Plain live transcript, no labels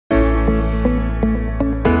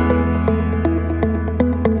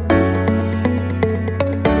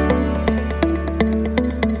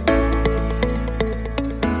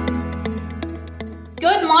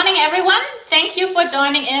Thank you for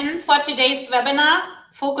joining in for today's webinar,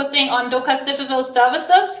 focusing on Doka's digital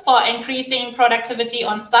services for increasing productivity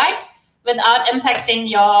on site without impacting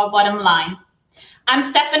your bottom line. I'm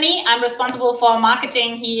Stephanie. I'm responsible for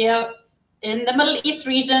marketing here in the Middle East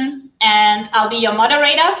region, and I'll be your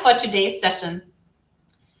moderator for today's session.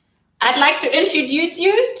 I'd like to introduce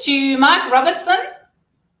you to Mark Robertson,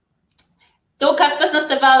 Doka's Business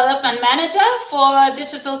Development Manager for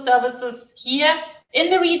digital services here in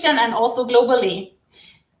the region and also globally.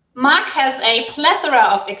 Mark has a plethora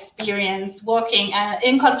of experience working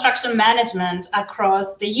in construction management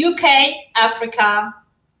across the UK, Africa,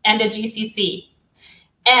 and the GCC.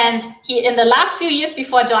 And in the last few years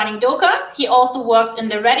before joining Doka, he also worked in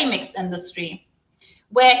the ready-mix industry,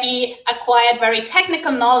 where he acquired very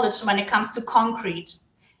technical knowledge when it comes to concrete.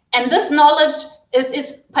 And this knowledge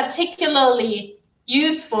is particularly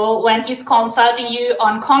useful when he's consulting you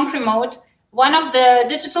on Concremote, one of the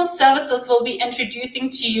digital services we'll be introducing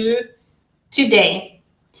to you today.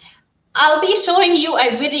 I'll be showing you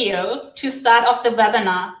a video to start off the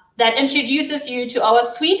webinar that introduces you to our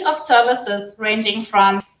suite of services ranging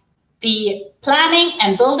from the planning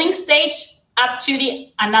and building stage up to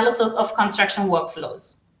the analysis of construction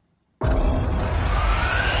workflows.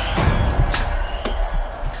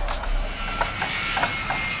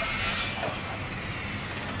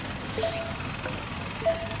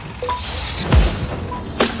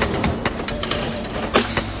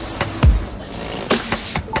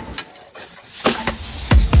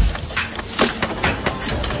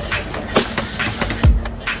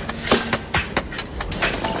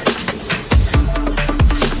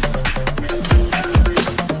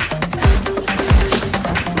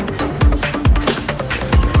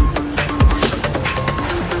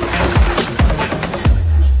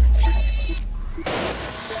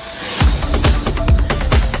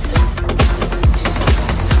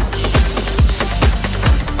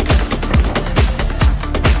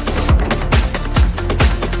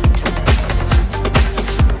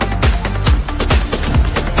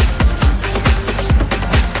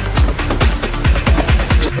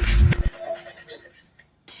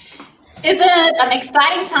 Is it an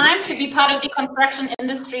exciting time to be part of the construction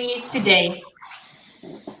industry today?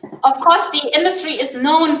 Of course, the industry is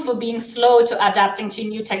known for being slow to adapting to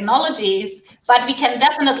new technologies, but we can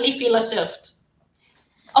definitely feel a shift.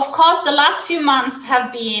 Of course, the last few months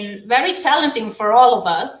have been very challenging for all of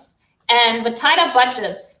us, and with tighter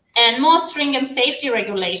budgets and more stringent safety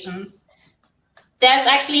regulations, there's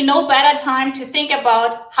actually no better time to think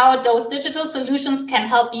about how those digital solutions can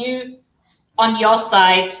help you on your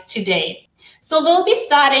side today. So we'll be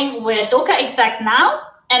starting with Doka Exact now,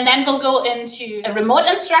 and then we'll go into a remote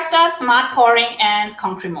instructor, smart pouring, and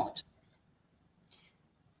Concremote.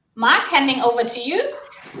 Mark, handing over to you.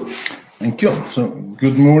 Thank you. So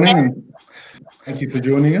good morning, and thank you for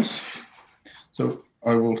joining us. So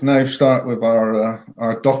I will now start with our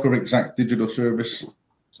Doka Exact digital service.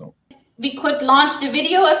 So we could launch the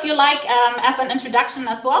video if you like as an introduction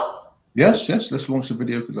as well. Yes, let's launch the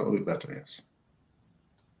video because that will be better, yes.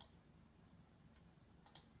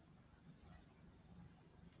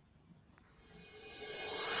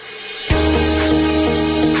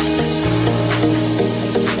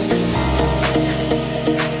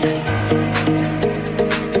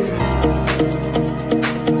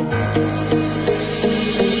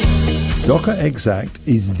 Doka Exact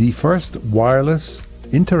is the first wireless,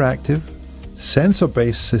 interactive,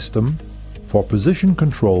 sensor-based system for position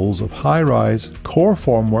controls of high-rise core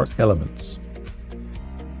formwork elements.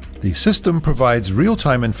 The system provides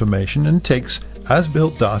real-time information and takes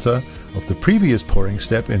as-built data of the previous pouring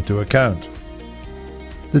step into account.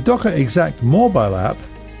 The Doka Exact mobile app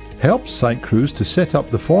helps site crews to set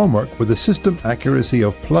up the formwork with a system accuracy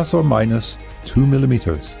of plus or minus 2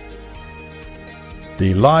 millimeters.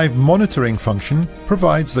 The live monitoring function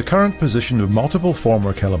provides the current position of multiple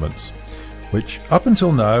formwork elements, which up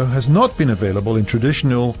until now has not been available in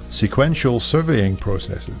traditional sequential surveying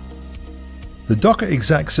processes. The Doka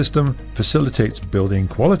Exact system facilitates building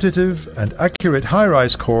qualitative and accurate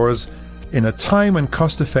high-rise cores in a time and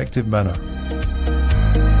cost-effective manner.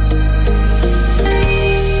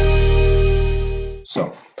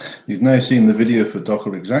 So, you've now seen the video for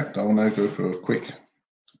Doka Exact. I will now go for a quick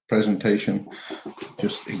presentation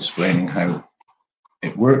just explaining how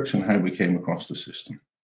it works and how we came across the system.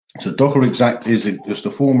 So Doka Exact is just a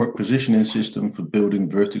formwork positioning system for building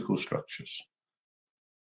vertical structures.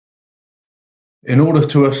 In order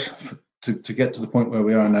to get to the point where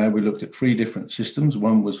we are now, we looked at 3 different systems.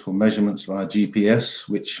 One was for measurements via GPS,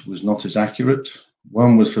 which was not as accurate.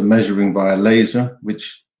 One was for measuring via laser,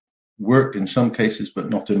 which worked in some cases, but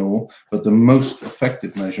not in all. But the most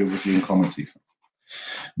effective measure was the incommency.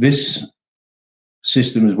 This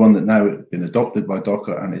system is one that now has been adopted by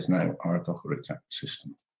Doka and is now our Doka Exact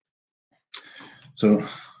system. So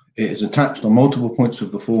it is attached on multiple points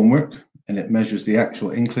of the formwork, and it measures the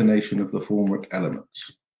actual inclination of the formwork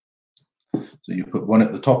elements. So you put one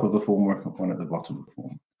at the top of the formwork and one at the bottom of the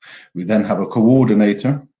formwork. We then have a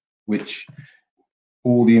coordinator, which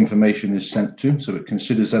all the information is sent to. So it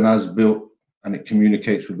considers an as-built, and it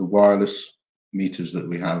communicates with the wireless meters that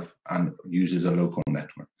we have and uses a local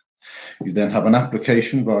network. You then have an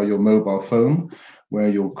application via your mobile phone where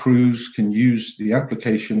your crews can use the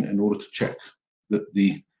application in order to check that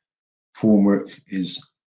the formwork is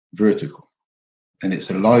vertical. And it's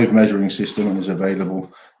a live measuring system and is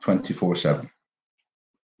available 24/7.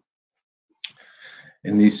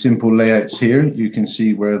 In these simple layouts here, you can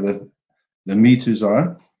see where the meters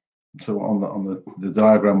are. So on the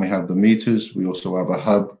diagram, we have the meters. We also have a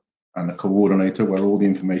hub and a coordinator where all the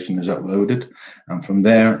information is uploaded. And from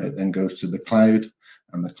there, it then goes to the cloud.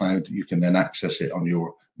 And the cloud, you can then access it on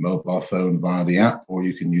your mobile phone via the app, or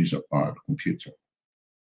you can use it via the computer.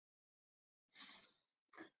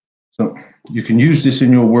 So you can use this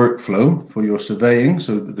in your workflow for your surveying,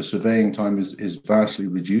 so that the surveying time is vastly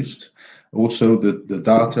reduced. Also, the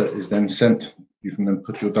data is then sent. You can then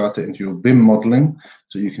put your data into your BIM modeling,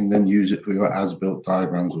 so you can then use it for your as-built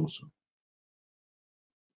diagrams also.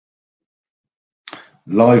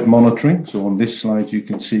 Live monitoring. So on this slide, you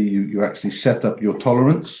can see you actually set up your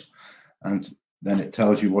tolerance, and then it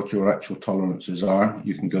tells you what your actual tolerances are.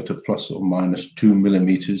 You can go to plus or minus 2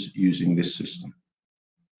 millimeters using this system.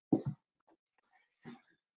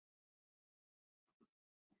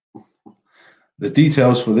 The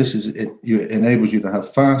details for this is it enables you to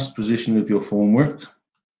have fast positioning of your formwork,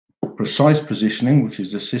 precise positioning, which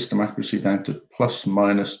is the system accuracy down to plus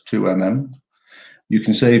minus 2 mm. You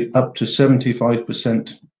can save up to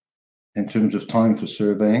 75% in terms of time for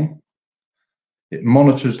surveying. It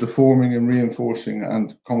monitors the forming and reinforcing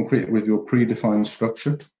and concrete with your predefined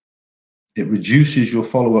structure. It reduces your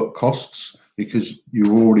follow-up costs because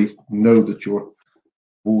you already know that your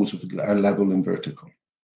walls are level and vertical.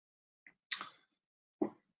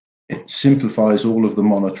 It simplifies all of the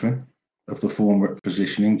monitoring of the formwork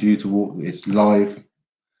positioning due to all it's live.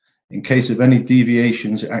 In case of any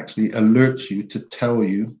deviations, it actually alerts you to tell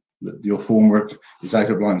you that your formwork is out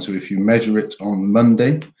of line. So if you measure it on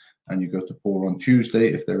Monday and you go to pour on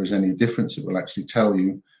Tuesday, if there is any difference, it will actually tell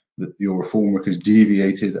you that your formwork is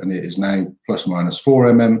deviated and it is now plus minus 4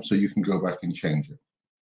 mm, so you can go back and change it.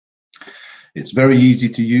 It's very easy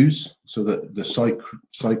to use, so that the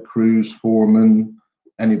site crews, foremen,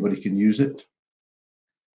 anybody can use it.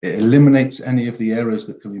 It eliminates any of the errors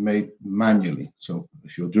that can be made manually. So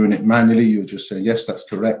if you're doing it manually, you'll just say, yes, that's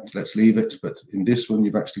correct, let's leave it. But in this one,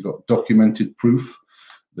 you've actually got documented proof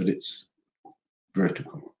that it's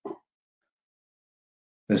vertical.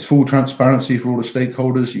 There's full transparency for all the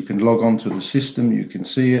stakeholders. You can log on to the system, you can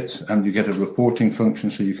see it, and you get a reporting function,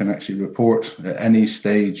 so you can actually report at any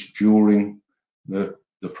stage during the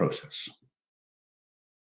process.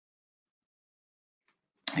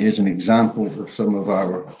 Here's an example of some of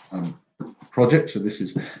our projects. So this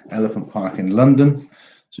is Elephant Park in London.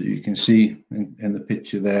 So you can see in the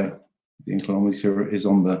picture there, the inclinometer is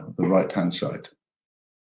on the right-hand side.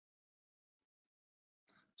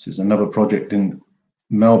 This is another project in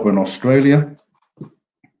Melbourne, Australia.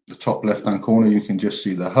 The top left-hand corner, you can just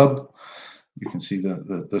see the hub. You can see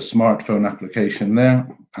the smartphone application there,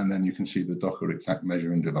 and then you can see the Doka Exact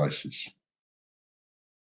measuring devices.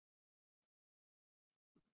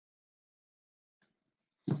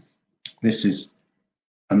 This is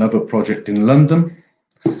another project in London,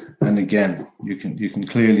 and again, you can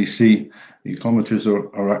clearly see the kilometers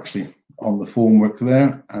are actually on the formwork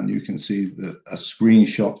there, and you can see a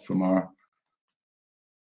screenshot from our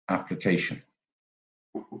application.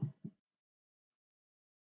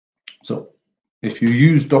 So if you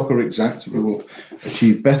use Doka Exact, you will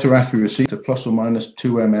achieve better accuracy to plus or minus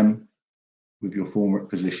 2 mm with your formwork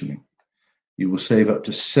positioning. You will save up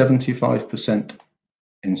to 75%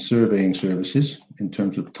 in surveying services in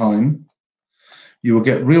terms of time. You will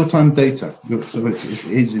get real-time data, so it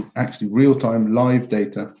is actually real-time live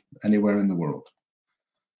data anywhere in the world.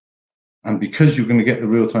 And because you're going to get the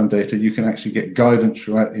real-time data, you can actually get guidance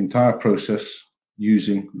throughout the entire process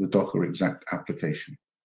using the Doka Exact application.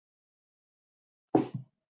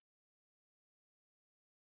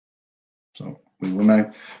 So we will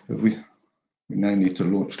now, we now need to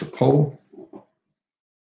launch the poll.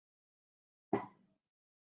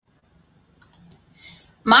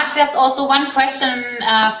 Mark, there's also one question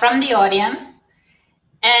from the audience.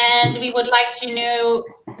 And we would like to know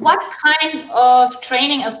what kind of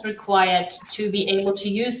training is required to be able to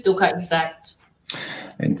use Doka Exact.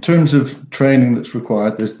 In terms of training that's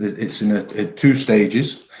required, it's in two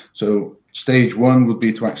stages. So stage one would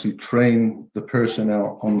be to actually train the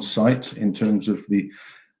personnel on site in terms of the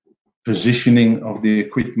positioning of the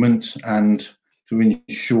equipment and to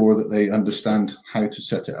ensure that they understand how to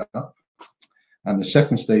set it up. And the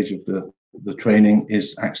second stage of the training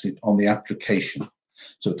is actually on the application.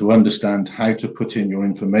 So to understand how to put in your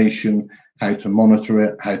information, how to monitor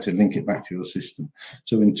it, how to link it back to your system.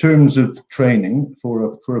 So in terms of training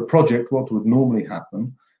for a project, what would normally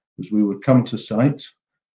happen is we would come to site,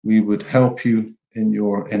 we would help you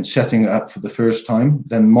in setting it up for the first time,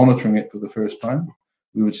 then monitoring it for the first time.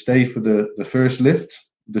 We would stay for the first lift,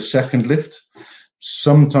 the second lift,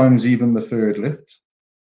 sometimes even the third lift.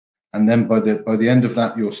 And then by the end of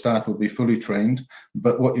that, your staff will be fully trained.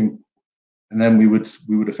 And then we would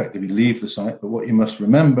effectively leave the site. But what you must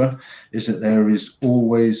remember is that there is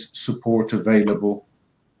always support available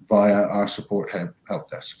via our support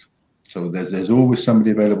help desk. So there's always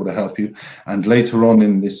somebody available to help you. And later on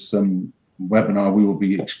in this webinar, we will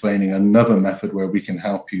be explaining another method where we can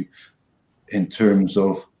help you in terms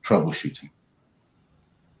of troubleshooting.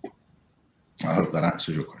 I hope that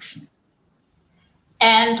answers your question.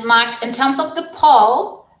 And Mark, in terms of the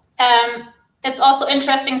poll, it's also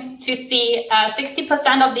interesting to see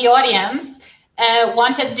 60% of the audience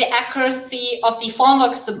wanted the accuracy of the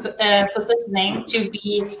formwork positioning to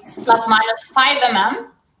be plus minus 5 mm,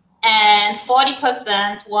 and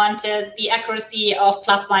 40% wanted the accuracy of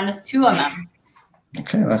plus minus 2 mm.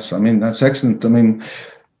 Okay, that's excellent. I mean,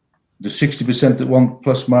 the 60% that want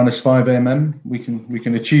plus minus 5 mm, we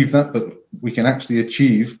can achieve that, but we can actually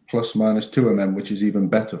achieve plus minus 2 mm, which is even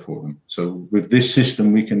better for them. So with this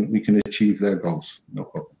system, we can achieve their goals, no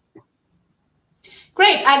problem.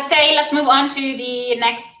 Great. I'd say let's move on to the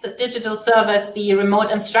next digital service, the remote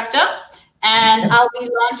instructor. And I'll be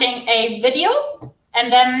launching a video,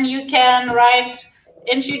 and then you can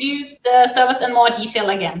introduce the service in more detail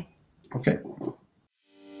again. Okay.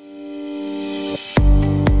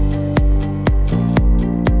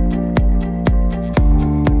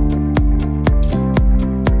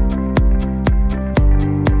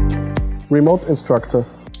 Remote instructor.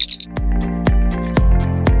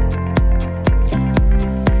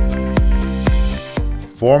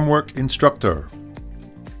 Formwork instructor.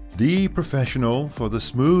 The professional for the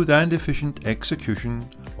smooth and efficient execution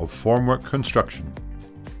of formwork construction.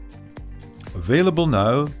 Available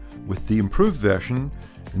now with the improved version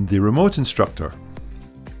in the remote instructor.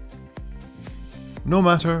 No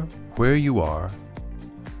matter where you are,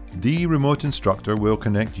 the remote instructor will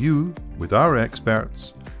connect you with our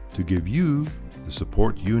experts to give you the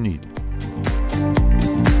support you need.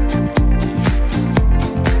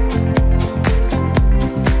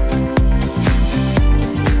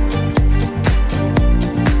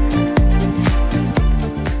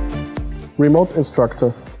 Remote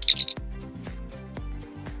instructor.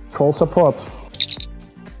 Call support.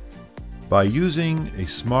 By using a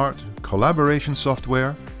smart collaboration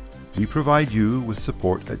software, we provide you with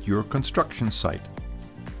support at your construction site,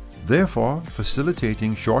 therefore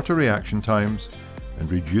facilitating shorter reaction times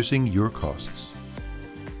and reducing your costs.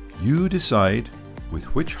 You decide with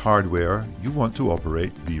which hardware you want to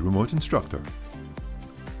operate the remote instructor.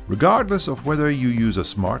 Regardless of whether you use a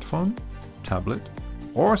smartphone, tablet,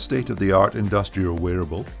 or state-of-the-art industrial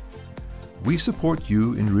wearable, we support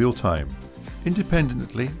you in real time,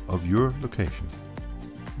 independently of your location.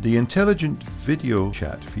 The intelligent video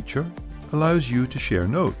chat feature allows you to share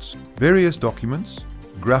notes, various documents,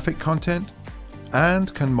 graphic content,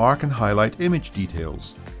 and can mark and highlight image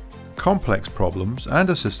details. Complex problems and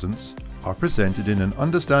assistance are presented in an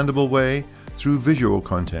understandable way through visual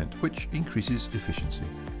content, which increases efficiency.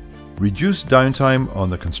 Reduce downtime on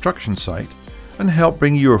the construction site and help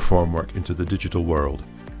bring your formwork into the digital world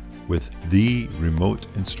with the remote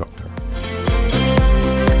instructor.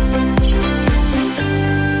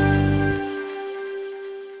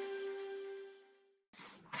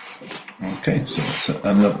 Okay, so it's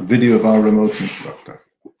a video of our remote instructor.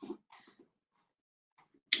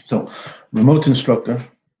 So remote instructor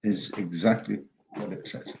is exactly what it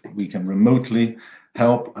says. We can remotely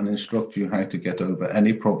help and instruct you how to get over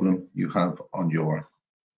any problem you have on your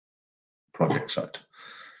project site.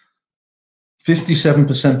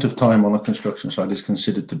 57% of time on a construction site is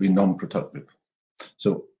considered to be non-productive.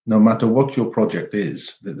 So no matter what your project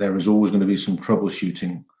is, there is always going to be some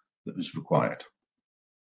troubleshooting that is required.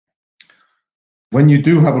 When you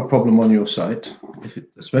do have a problem on your site,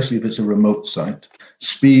 especially if it's a remote site,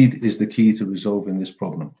 speed is the key to resolving this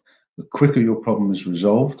problem. The quicker your problem is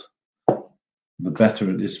resolved, the better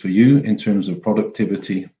it is for you in terms of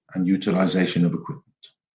productivity and utilization of equipment.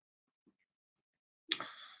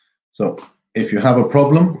 So if you have a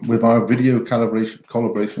problem with our video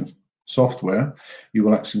calibration software, we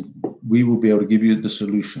will be able to give you the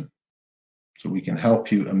solution. So we can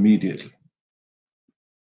help you immediately.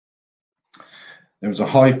 There's a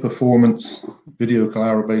high performance video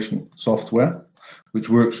calibration software which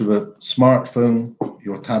works with a smartphone,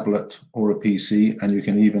 your tablet, or a PC, and you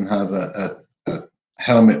can even have a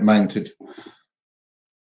helmet mounted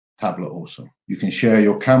tablet also. You can share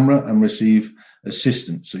your camera and receive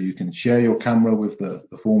assistance. So you can share your camera with the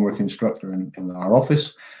formwork instructor in our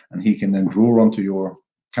office, and he can then draw onto your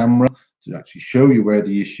camera to actually show you where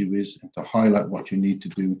the issue is and to highlight what you need to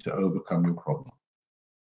do to overcome your problem.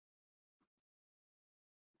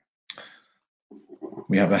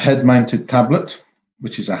 We have a head-mounted tablet,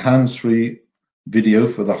 which is a hands-free video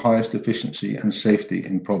for the highest efficiency and safety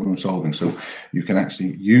in problem solving. So you can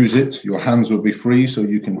actually use it, your hands will be free, so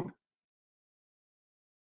you can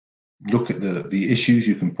look at the issues,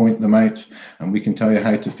 you can point them out, and we can tell you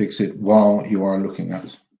how to fix it while you are looking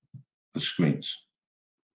at the screens.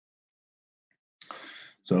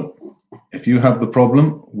 So if you have the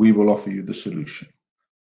problem, we will offer you the solution.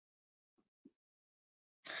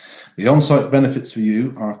 The on-site benefits for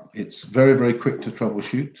you are it's very, very quick to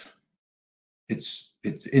troubleshoot. It's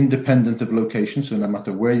independent of location, so no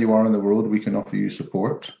matter where you are in the world, we can offer you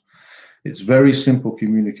support. It's very simple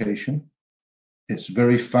communication. It's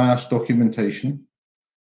very fast documentation.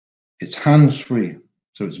 It's hands-free,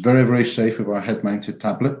 so it's very, very safe with our head-mounted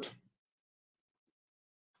tablet.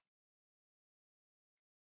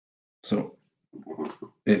 So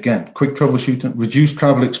again, quick troubleshooting, reduce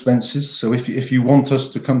travel expenses. So if you want us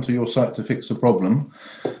to come to your site to fix a problem,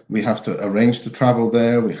 we have to arrange to travel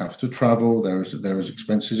there. We have to travel. There is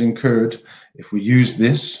expenses incurred. If we use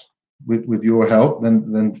this with your help,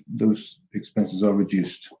 then those expenses are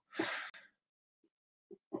reduced.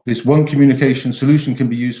 This one communication solution can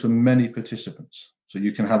be used for many participants. So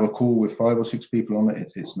you can have a call with 5 or 6 people on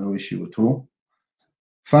it. It's no issue at all.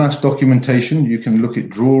 Fast documentation, you can look at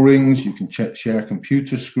drawings, you can share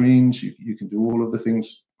computer screens, you can do all of the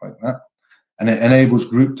things like that. And it enables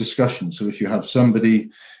group discussion. So if you have somebody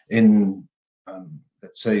in,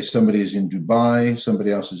 let's say somebody is in Dubai,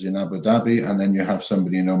 somebody else is in Abu Dhabi, and then you have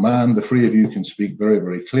somebody in Oman, the 3 of you can speak very,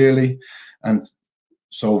 very clearly and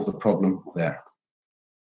solve the problem there.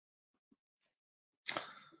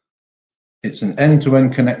 It's an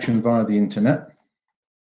end-to-end connection via the internet.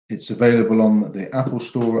 It's available on the Apple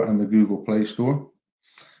Store and the Google Play Store.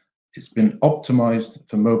 It's been optimized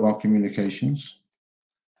for mobile communications,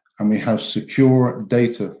 and we have secure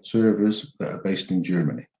data servers that are based in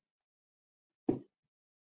Germany.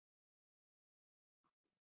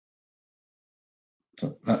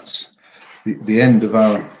 So that's the end of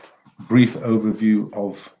our brief overview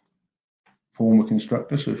of Formwork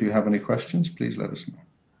Instructor. So if you have any questions, please let us know.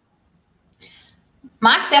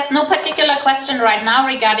 Mark, there's no particular question right now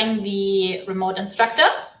regarding the remote instructor.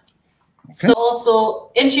 Okay. So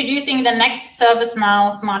also introducing the next service now,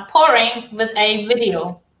 Smart Pouring, with a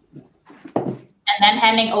video. And then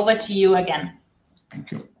handing over to you again.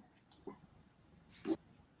 Thank you.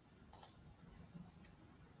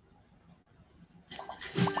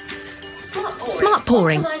 Smart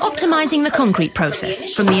Pouring, optimizing the concrete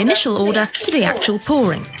process from the initial order to the actual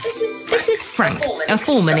pouring. This is Frank, a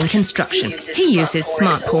foreman in construction. He uses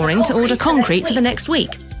Smart Pouring to order concrete for the next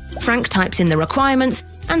week. Frank types in the requirements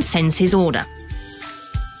and sends his order.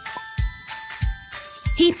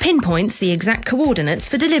 He pinpoints the exact coordinates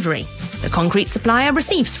for delivery. The concrete supplier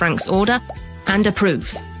receives Frank's order and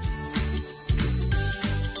approves.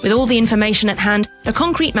 With all the information at hand, the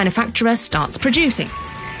concrete manufacturer starts producing.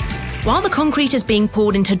 While the concrete is being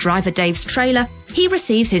poured into driver Dave's trailer, he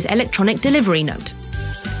receives his electronic delivery note.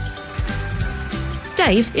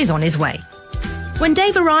 Dave is on his way. When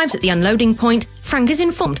Dave arrives at the unloading point, Frank is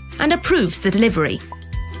informed and approves the delivery.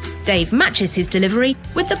 Dave matches his delivery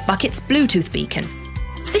with the bucket's Bluetooth beacon.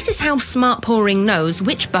 This is how Smart Pouring knows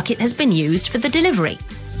which bucket has been used for the delivery.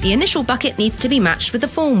 The initial bucket needs to be matched with the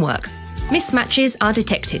formwork. Mismatches are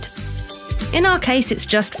detected. In our case, it's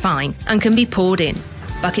just fine and can be poured in.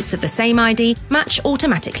 Buckets of the same ID match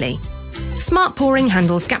automatically. Smart Pouring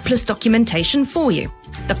handles gapless documentation for you.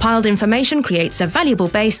 The piled information creates a valuable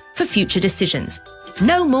base for future decisions.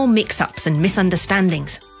 No more mix-ups and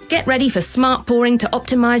misunderstandings. Get ready for Smart Pouring to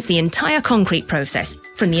optimize the entire concrete process,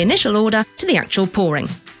 from the initial order to the actual pouring,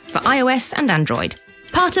 for iOS and Android.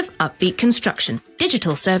 Part of Upbeat Construction,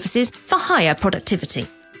 digital services for higher productivity.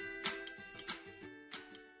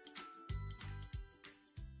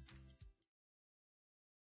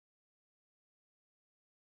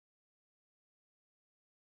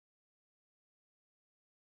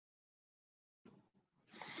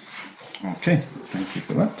 Okay, thank you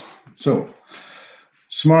for that. So,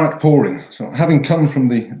 smart pouring. So, having come from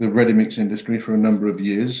the ready-mix industry for a number of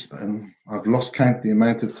years, I've lost count the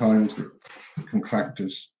amount of times that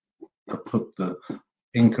contractors have put the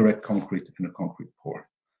incorrect concrete in a concrete pour.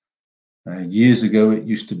 Years ago, it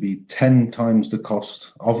used to be 10 times the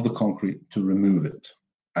cost of the concrete to remove it,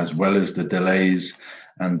 as well as the delays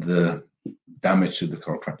and the damage to the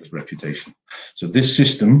contractor's reputation. So this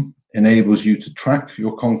system enables you to track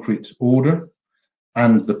your concrete order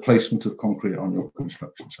and the placement of concrete on your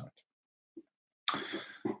construction site.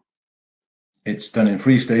 It's done in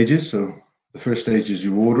 3 stages. So the first stage is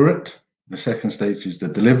you order it. The second stage is the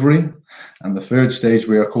delivery. And the third stage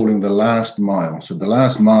we are calling the last mile. So the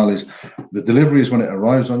last mile is the delivery is when it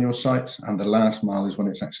arrives on your sites, and the last mile is when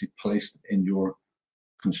it's actually placed in your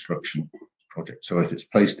construction project. So if it's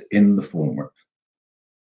placed in the formwork.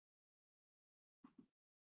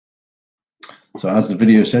 So as the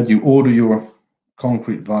video said, you order your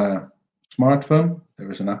concrete via smartphone.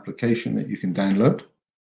 There is an application that you can download.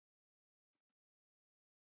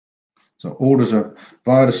 So orders are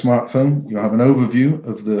via the smartphone. You have an overview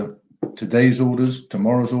of today's orders,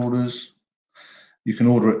 tomorrow's orders. You can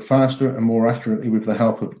order it faster and more accurately with the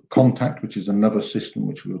help of Contact, which is another system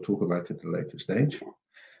which we'll talk about at a later stage.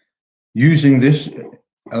 Using this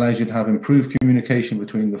allows you to have improved communication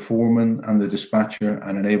between the foreman and the dispatcher,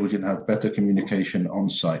 and enables you to have better communication on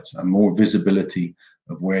site and more visibility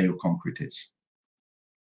of where your concrete is.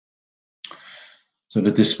 So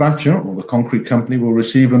the dispatcher or the concrete company will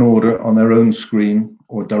receive an order on their own screen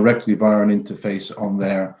or directly via an interface on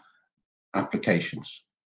their applications.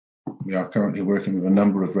 We are currently working with a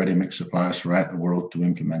number of ready-mix suppliers throughout the world to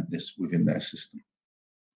implement this within their system.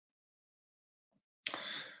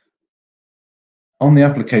 On the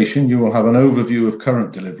application, you will have an overview of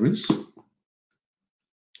current deliveries.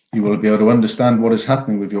 You will be able to understand what is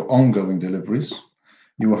happening with your ongoing deliveries.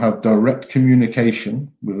 You will have direct communication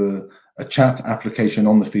with a chat application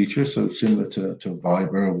on the feature, so similar to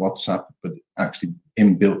Viber or WhatsApp, but actually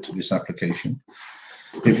inbuilt to this application.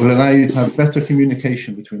 It will allow you to have better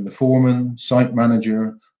communication between the foreman, site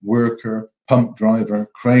manager, worker, pump driver,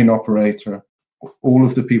 crane operator, all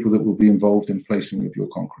of the people that will be involved in placing of your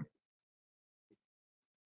concrete.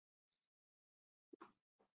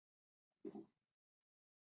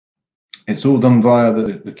 It's all done via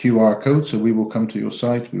the QR code, so we will come to your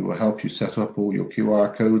site, we will help you set up all your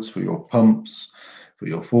QR codes for your pumps, for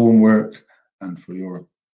your formwork, and for your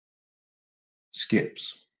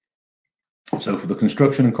skips. So for the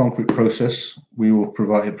construction and concrete process,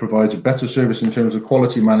 it provides a better service in terms of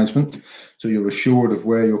quality management, so you're assured of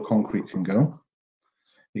where your concrete can go.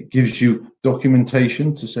 It gives you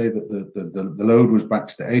documentation to say that the load was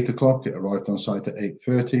backed at 8 o'clock, it arrived on site at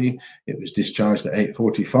 8:30, it was discharged at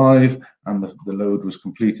 8:45, and the load was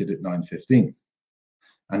completed at 9:15.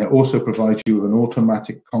 And it also provides you with an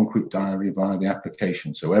automatic concrete diary via the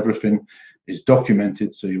application. So everything is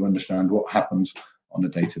documented so you understand what happens on a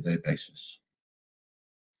day-to-day basis.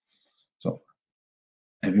 So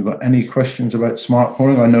have you got any questions about smart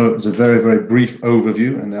pouring? I know it was a very, very brief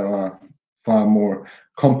overview, and there are far more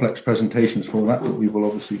complex presentations for that, but we will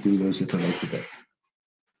obviously do those at a later date.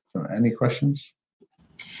 So any questions?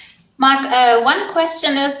 Mark, one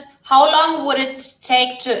question is, how long would it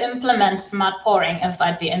take to implement smart pouring if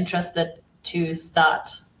I'd be interested to start?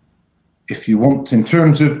 If you want, in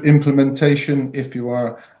terms of implementation, if you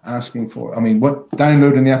are asking for, what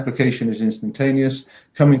downloading the application is instantaneous.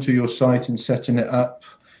 Coming to your site and setting it up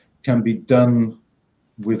can be done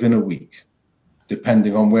within a week,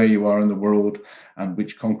 depending on where you are in the world and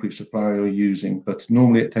which concrete supplier you're using. But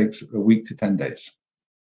normally it takes a week to 10 days.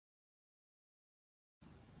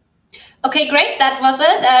 Okay, great. That was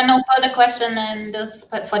it. No further question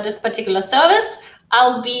for this particular service.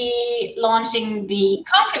 I'll be launching the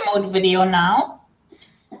concrete mode video now.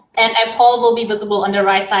 And Paul will be visible on the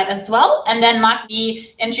right side as well. And then Mark will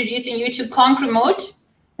be introducing you to concrete mode,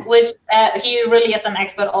 which he really is an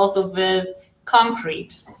expert also with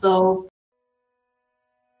concrete. So,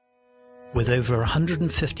 with over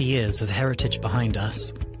 150 years of heritage behind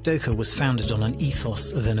us, Doka was founded on an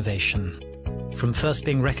ethos of innovation. From first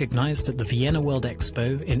being recognized at the Vienna World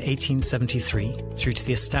Expo in 1873, through to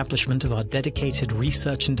the establishment of our dedicated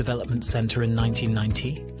Research and Development Center in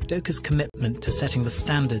 1990, Doka's commitment to setting the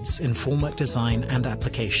standards in formwork design and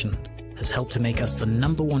application has helped to make us the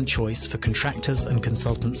 #1 choice for contractors and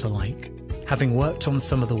consultants alike. Having worked on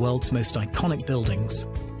some of the world's most iconic buildings,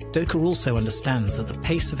 Doka also understands that the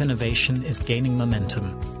pace of innovation is gaining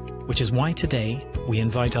momentum, which is why today we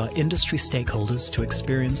invite our industry stakeholders to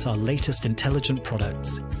experience our latest intelligent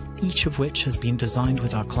products, each of which has been designed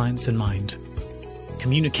with our clients in mind.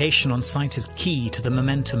 Communication on site is key to the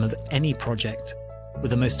momentum of any project, with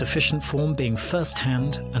the most efficient form being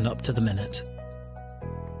first-hand and up to the minute.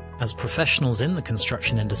 As professionals in the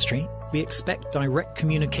construction industry, we expect direct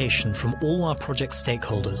communication from all our project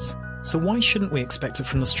stakeholders, so why shouldn't we expect it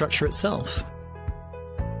from the structure itself?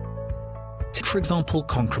 Take, for example,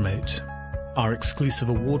 Concremote, our exclusive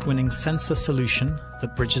award-winning sensor solution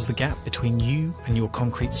that bridges the gap between you and your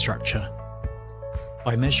concrete structure.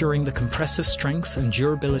 By measuring the compressive strength and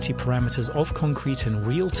durability parameters of concrete in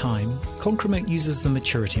real time, Concremote uses the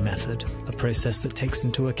maturity method, a process that takes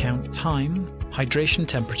into account time, hydration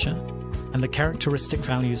temperature, and the characteristic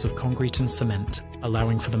values of concrete and cement,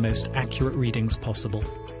 allowing for the most accurate readings possible.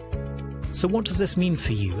 So what does this mean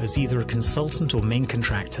for you as either a consultant or main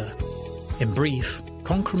contractor? In brief,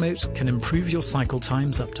 Concremote can improve your cycle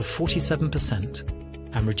times up to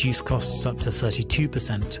 47% and reduce costs up to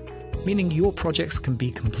 32%. Meaning your projects can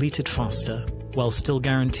be completed faster while still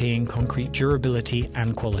guaranteeing concrete durability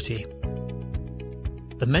and quality.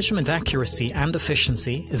 The measurement accuracy and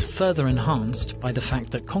efficiency is further enhanced by the fact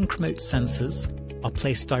that Concremote sensors are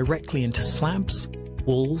placed directly into slabs,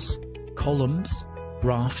 walls, columns,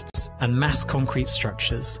 rafts, and mass concrete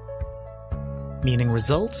structures, meaning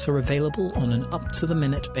results are available on an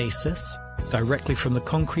up-to-the-minute basis directly from the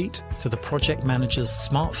concrete to the project manager's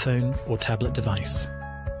smartphone or tablet device.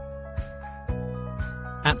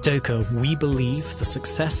 At Doka, we believe the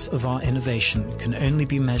success of our innovation can only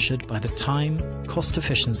be measured by the time, cost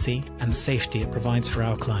efficiency, and safety it provides for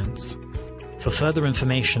our clients. For further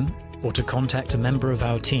information, or to contact a member of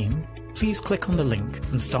our team, please click on the link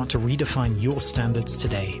and start to redefine your standards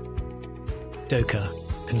today. Doka,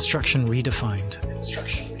 construction redefined.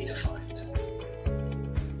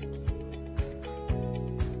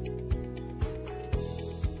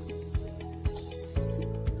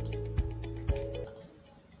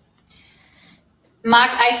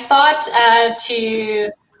 Mark, I thought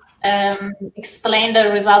to explain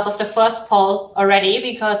the results of the first poll already,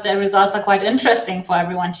 because the results are quite interesting for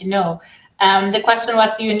everyone to know. The question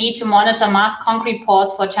was, do you need to monitor mass concrete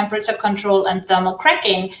pours for temperature control and thermal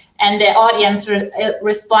cracking? And the audience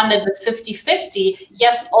responded with 50-50.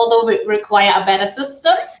 Yes, although we require a better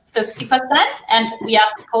system, 50%, and we are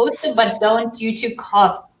supposed to, but don't due to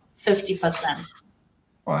cost, 50%.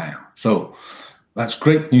 Wow. So that's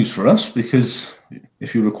great news for us, because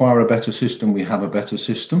if you require a better system, we have a better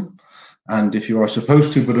system. And if you are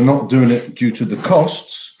supposed to, but are not doing it due to the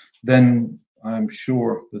costs, then I'm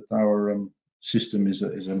sure that our system is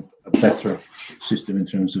a better system in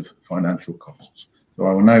terms of financial costs. So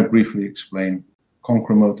I will now briefly explain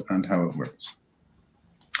Concremote and how it works.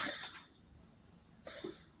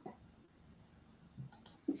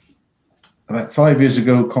 About 5 years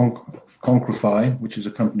ago, Concrefy, which is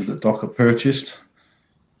a company that Doka purchased,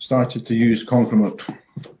 started to use Concremote.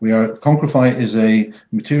 Concrefy is a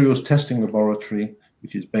materials testing laboratory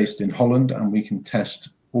which is based in Holland, and we can test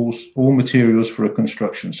all materials for a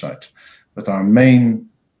construction site. But our main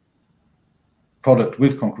product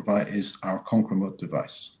with Concrefy is our Concremote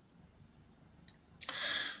device.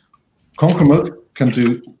 Concremote can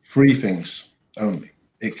do 3 things only.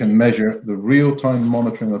 It can measure the real-time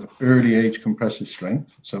monitoring of early age compressive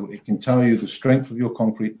strength, so it can tell you the strength of your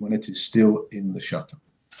concrete when it is still in the shutter.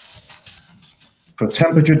 For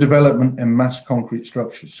temperature development in mass concrete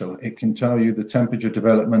structures, so it can tell you the temperature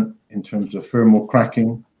development in terms of thermal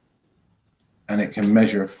cracking, and it can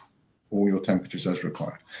measure all your temperatures as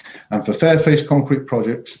required. And for fair-faced concrete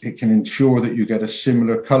projects, it can ensure that you get a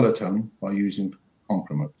similar color tone by using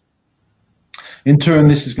Concremote. In turn,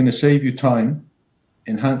 this is going to save you time,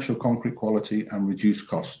 enhance your concrete quality, and reduce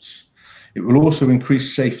costs. It will also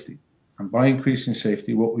increase safety. And by increasing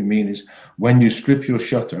safety, what we mean is when you strip your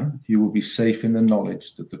shutter, you will be safe in the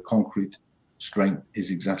knowledge that the concrete strength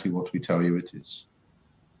is exactly what we tell you it is.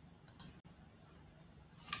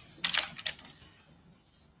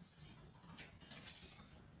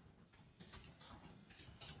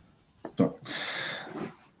 So,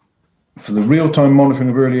 for the real-time monitoring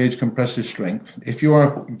of early age compressive strength, if you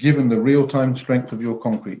are given the real-time strength of your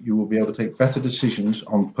concrete, you will be able to take better decisions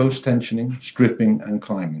on post-tensioning, stripping, and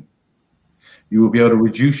climbing. You will be able to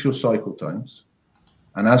reduce your cycle times,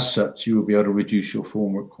 and as such, you will be able to reduce your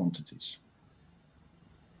formwork quantities.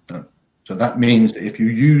 So that means that if you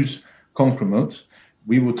use Concremote,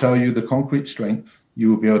 we will tell you the concrete strength. You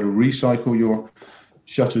will be able to recycle your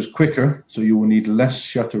shutters quicker, so you will need less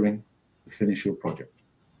shuttering to finish your project.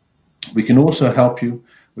 We can also help you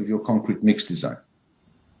with your concrete mix design.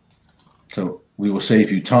 So we will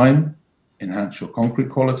save you time, enhance your concrete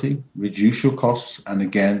quality, reduce your costs, and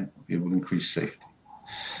again, it will increase safety.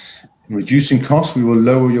 Reducing costs, we will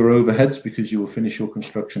lower your overheads because you will finish your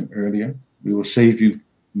construction earlier. We will save you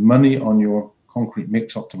money on your concrete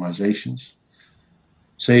mix optimizations.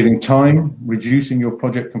 Saving time, reducing your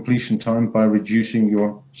project completion time by reducing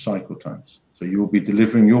your cycle times. So you will be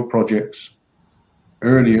delivering your projects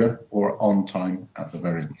earlier or on time at the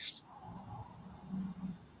very least.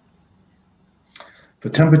 For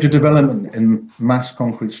temperature development in mass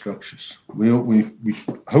concrete structures,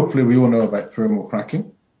 hopefully we all know about thermal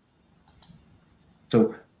cracking.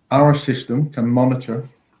 So our system can monitor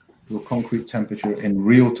your concrete temperature in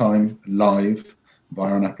real time, live,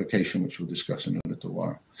 via an application which we'll discuss in a little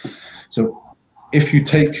while. So if you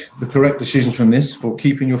take the correct decisions from this for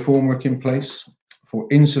keeping your formwork in place, for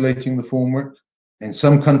insulating the formwork, in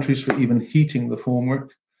some countries for even heating the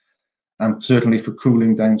formwork, and certainly for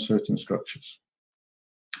cooling down certain structures.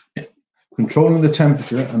 Controlling the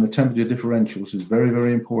temperature and the temperature differentials is very,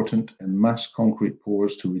 very important in mass concrete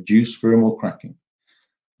pours to reduce thermal cracking.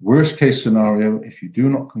 Worst case scenario, if you do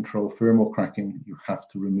not control thermal cracking, you have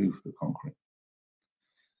to remove the concrete.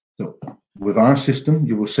 So with our system,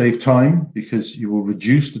 you will save time because you will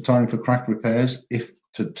reduce the time for crack repairs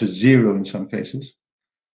to zero in some cases.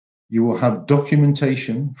 You will have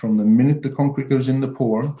documentation from the minute the concrete goes in the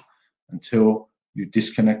pour until you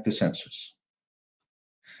disconnect the sensors.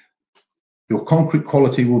 Your concrete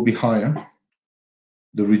quality will be higher.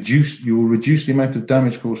 You will reduce the amount of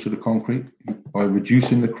damage caused to the concrete by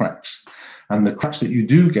reducing the cracks. And the cracks that you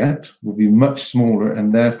do get will be much smaller,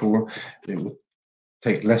 and therefore it will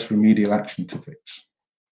take less remedial action to fix.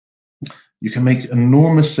 You can make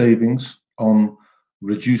enormous savings on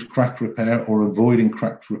reduced crack repair or avoiding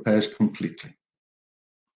crack repairs completely.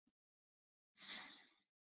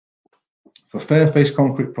 For fair-face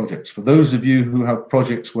concrete projects, for those of you who have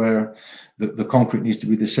projects where the concrete needs to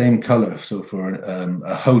be the same color, so for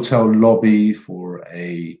a hotel lobby, for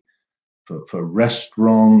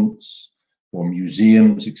restaurants, or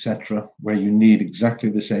museums, etc., where you need exactly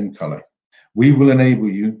the same color, we will enable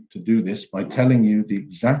you to do this by telling you the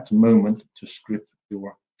exact moment to strip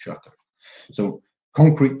your shutter. So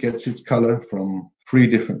concrete gets its color from 3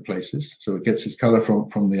 different places. So it gets its color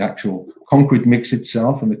from the actual concrete mix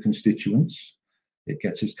itself and the constituents. It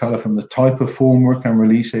gets its color from the type of formwork and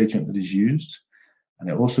release agent that is used. And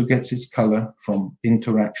it also gets its color from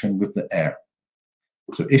interaction with the air.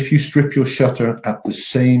 So if you strip your shutter at the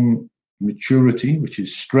same maturity, which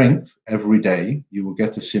is strength, every day, you will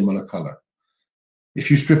get a similar color. If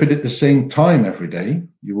you strip it at the same time every day,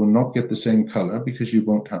 you will not get the same color because you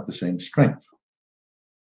won't have the same strength.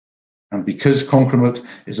 And because Concremote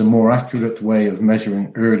is a more accurate way of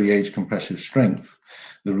measuring early age compressive strength,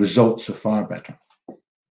 the results are far better.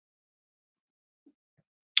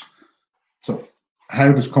 So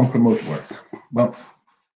how does Concremote work? Well,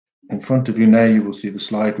 in front of you now, you will see the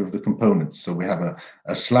slide with the components. So we have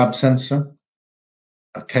a slab sensor,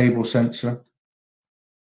 a cable sensor,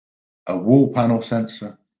 a wall panel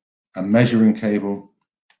sensor, a measuring cable,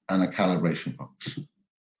 and a calibration box.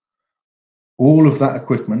 All of that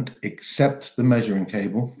equipment, except the measuring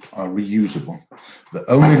cable, are reusable. The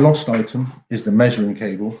only lost item is the measuring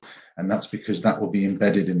cable, and that's because that will be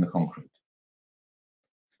embedded in the concrete.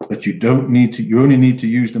 But you only need to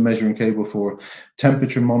use the measuring cable for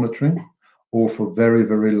temperature monitoring or for very,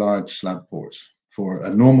 very large slab pours. For a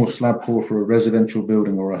normal slab pour for a residential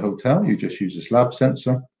building or a hotel, you just use a slab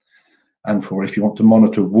sensor. And for if you want to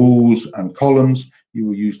monitor walls and columns, you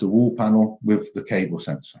will use the wall panel with the cable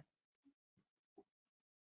sensor.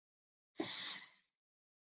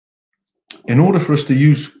 In order for us to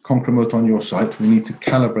use Concremote on your site, we need to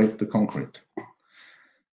calibrate the concrete.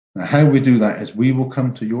 Now, how we do that is we will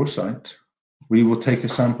come to your site, we will take a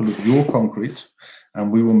sample of your concrete,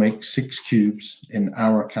 and we will make 6 cubes in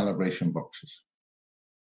our calibration boxes.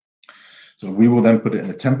 So we will then put it in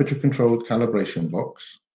a temperature-controlled calibration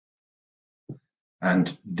box,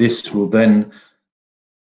 and this will then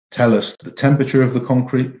tell us the temperature of the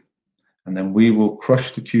concrete, and then we will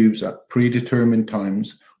crush the cubes at predetermined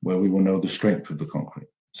times where we will know the strength of the concrete.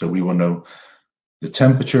 So we will know the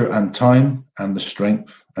temperature and time and the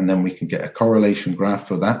strength, and then we can get a correlation graph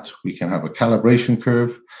for that. We can have a calibration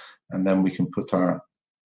curve, and then we can put our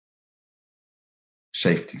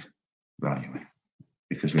safety value in,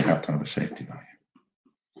 because we have to have a safety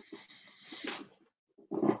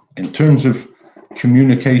value. In terms of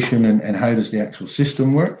communication and how does the actual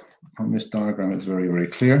system work, on this diagram it's very, very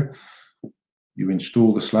clear. You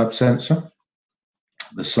install the slab sensor.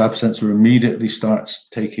 The slab sensor immediately starts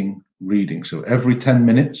taking readings. So every 10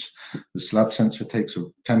 minutes, the slab sensor takes a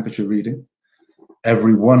temperature reading.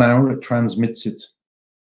 Every 1 hour, it transmits it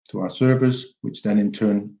to our servers, which then in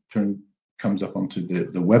turn comes up onto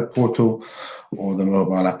the web portal or the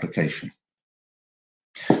mobile application.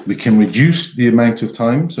 We can reduce the amount of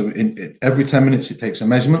time. So every 10 minutes it takes a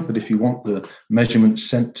measurement, but if you want the measurement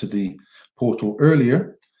sent to the portal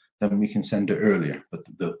earlier, then we can send it earlier. But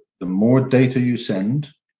the more data you send,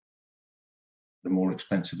 the more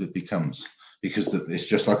expensive it becomes, because it's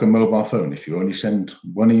just like a mobile phone. If you only send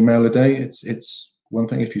one email a day, it's one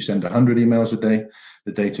thing. If you send 100 emails a day,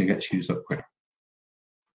 the data gets used up quicker.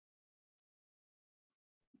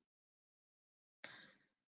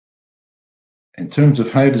 In terms of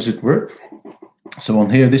how does it work, so on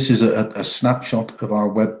here, this is a snapshot of our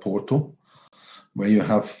web portal, where you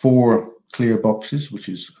have 4 clear boxes, which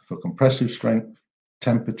is for compressive strength,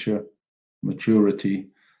 temperature, maturity,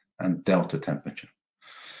 and delta temperature.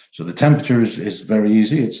 So the temperature is very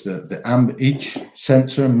easy. It's each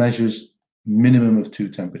sensor measures minimum of 2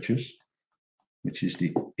 temperatures, which is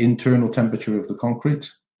the internal temperature of the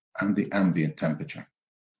concrete and the ambient temperature.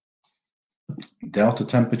 Delta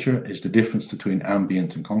temperature is the difference between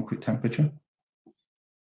ambient and concrete temperature.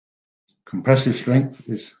 Compressive strength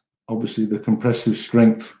is obviously the compressive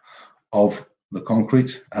strength of the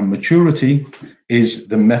concrete, and maturity is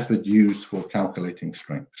the method used for calculating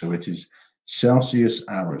strength. So it is Celsius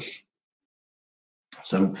hours.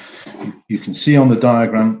 So you can see on the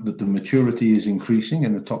diagram that the maturity is increasing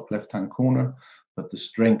in the top left-hand corner, but the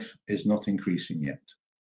strength is not increasing yet.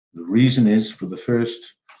 The reason is, for the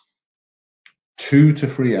first 2 to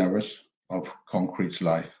 3 hours of concrete's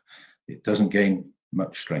life, it doesn't gain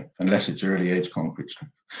much strength unless it's early age concrete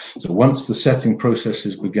strength. So once the setting process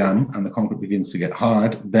has begun and the concrete begins to get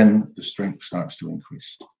hard, then the strength starts to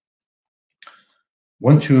increase.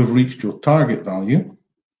 Once you have reached your target value,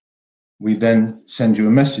 we then send you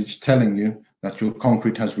a message telling you that your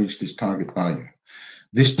concrete has reached its target value.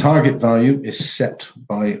 This target value is set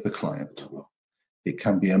by the client. It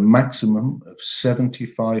can be a maximum of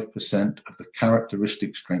 75% of the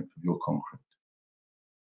characteristic strength of your concrete.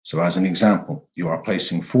 So as an example, you are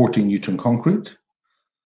placing 40 Newton concrete.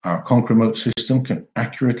 Our Concremote system can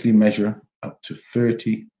accurately measure up to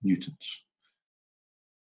 30 Newtons.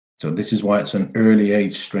 So this is why it's an early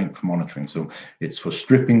age strength monitoring. So it's for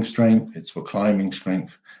stripping strength, it's for climbing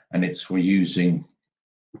strength, and it's for using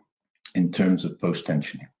in terms of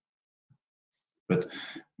post-tensioning. But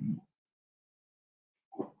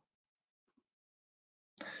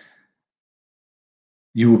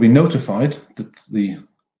you will be notified that the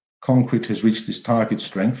concrete has reached its target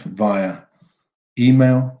strength via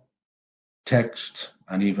email, text,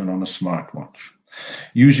 and even on a smartwatch.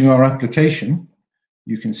 Using our application,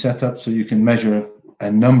 you can set up so you can measure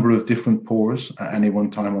a number of different pours at any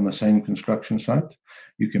one time on the same construction site.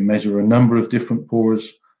 You can measure a number of different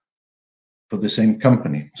pours for the same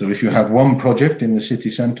company. So if you have one project in the city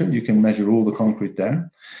centre, you can measure all the concrete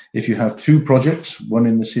there. If you have 2 projects, one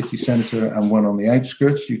in the city centre and one on the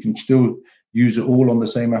outskirts, you can still use it all on the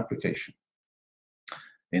same application.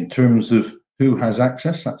 In terms of who has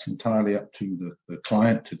access, that's entirely up to the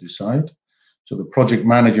client to decide. So the project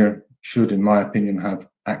manager should, in my opinion, have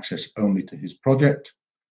access only to his project,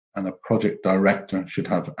 and a project director should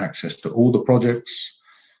have access to all the projects.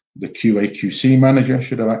 The QA/QC manager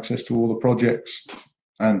should have access to all the projects,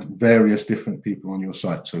 and various different people on your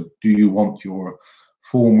site. So do you want your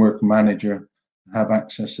formwork manager to have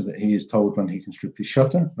access so that he is told when he can strip his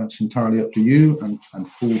shutter? That's entirely up to you,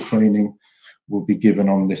 and full training will be given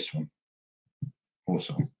on this one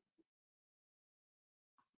also.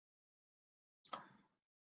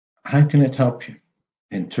 How can it help you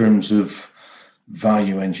in terms of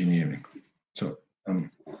value engineering? So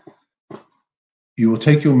you will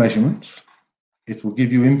take your measurements, it will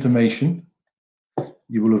give you information,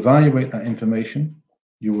 you will evaluate that information,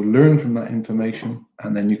 you will learn from that information,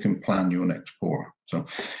 and then you can plan your next pour. So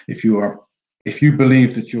if you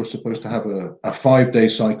believe that you're supposed to have a 5-day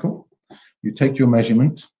cycle, you take your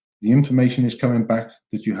measurement, the information is coming back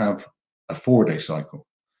that you have a 4-day cycle.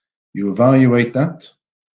 You evaluate that,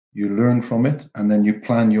 you learn from it, and then you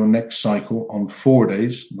plan your next cycle on 4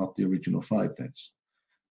 days, not the original 5 days.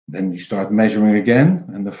 Then you start measuring again,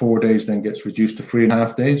 and the 4 days then gets reduced to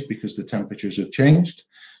 3.5 days because the temperatures have changed.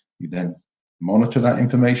 You then monitor that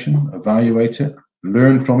information, evaluate it,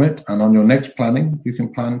 learn from it, and on your next planning, you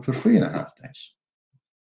can plan for 3.5 days.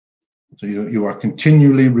 So you are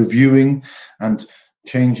continually reviewing and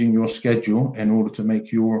changing your schedule in order to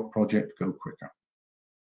make your project go quicker.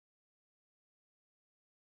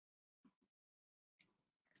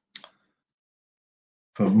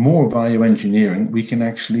 For more value engineering, we can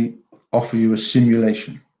actually offer you a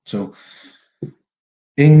simulation. So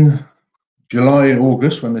in July and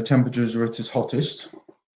August, when the temperatures are at its hottest,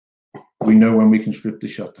 we know when we can strip the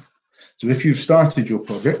shutter. So if you've started your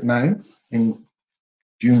project now in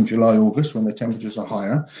June, July, August, when the temperatures are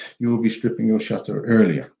higher, you will be stripping your shutter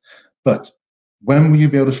earlier. But when will you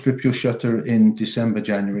be able to strip your shutter in December,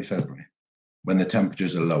 January, February, when the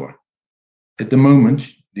temperatures are lower? At the moment,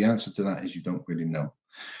 the answer to that is you don't really know.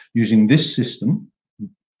 Using this system,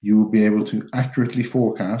 you will be able to accurately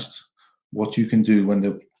forecast what you can do when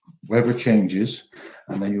the weather changes,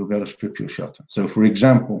 and then you'll be able to strip your shutter. So for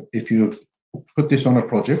example, if you've put this on a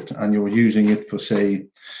project and you're using it for, say,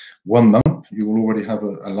 1 month, you will already have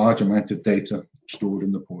a large amount of data stored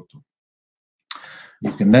in the portal.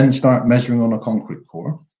 You can then start measuring on a concrete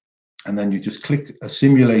core, and then you just click a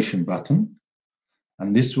simulation button,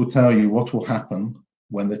 and this will tell you what will happen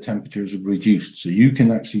when the temperatures are reduced. So you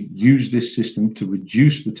can actually use this system to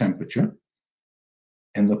reduce the temperature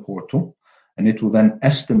in the portal, and it will then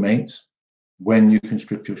estimate when you can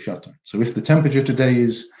strip your shutter. So if the temperature today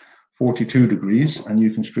is 42 degrees and you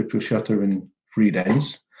can strip your shutter in 3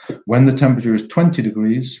 days, when the temperature is 20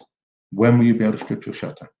 degrees, when will you be able to strip your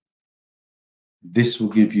shutter? This will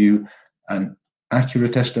give you an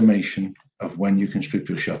accurate estimation of when you can strip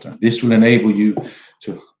your shutter. This will enable you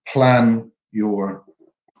to plan your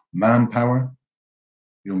manpower,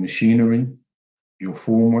 your machinery, your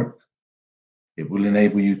formwork. It will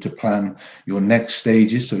enable you to plan your next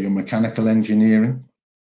stages, so your mechanical engineering.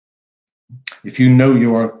 If you know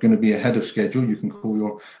you are going to be ahead of schedule, you can call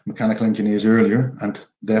your mechanical engineers earlier and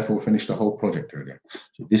therefore finish the whole project earlier.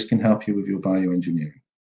 So this can help you with your value engineering.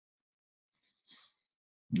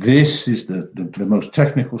 This is the most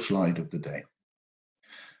technical slide of the day.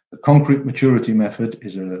 The concrete maturity method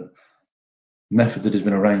is a method that has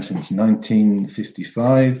been around since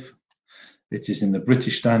 1955. It is in the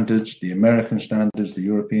British standards, the American standards, the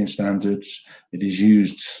European standards. It is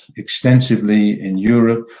used extensively in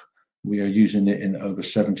Europe. We are using it in over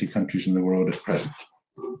 70 countries in the world at present.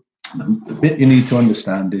 The bit you need to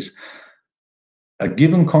understand is a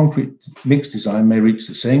given concrete mix design may reach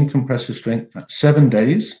the same compressive strength at 7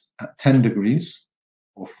 days at 10 degrees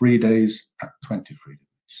or 3 days at 23 degrees.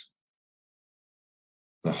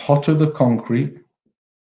 The hotter the concrete,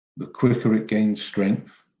 the quicker it gains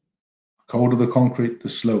strength. The colder the concrete, the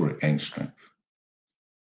slower it gains strength.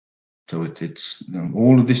 So it's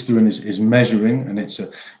all of this doing is measuring, and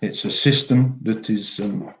it's a system that has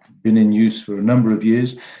been in use for a number of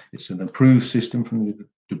years. It's an approved system from the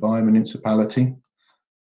Dubai municipality,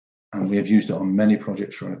 and we have used it on many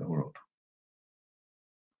projects throughout the world.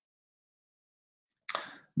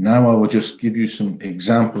 Now I will just give you some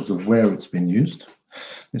examples of where it's been used.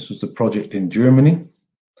 This was the project in Germany.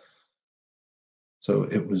 So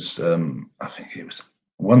it was, I think it was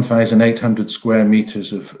 1,800 square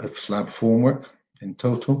meters of slab formwork in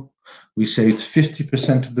total. We saved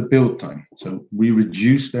 50% of the build time. So we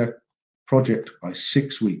reduced their project by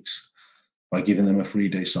 6 weeks by giving them a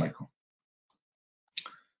 3-day cycle.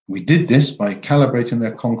 We did this by calibrating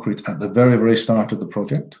their concrete at the very, very start of the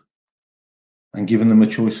project and giving them a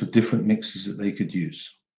choice of different mixes that they could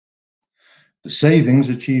use. The savings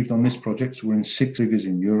achieved on this project were in 6 figures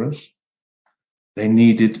in euros. They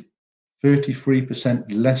needed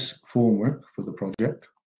 33% less formwork for the project.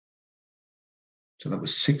 So that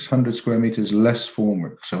was 600 square meters less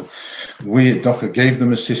formwork. So we at Doka gave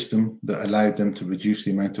them a system that allowed them to reduce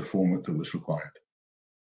the amount of formwork that was required.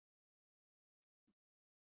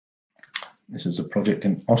 This is a project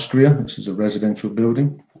in Austria. This is a residential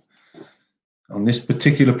building. On this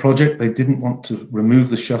particular project, they didn't want to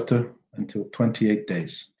remove the shutter until 28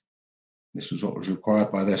 days. This was what was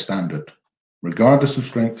required by their standard. Regardless of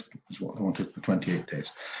strength, is what they wanted for 28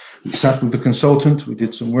 days. We sat with the consultant, we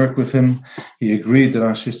did some work with him. He agreed that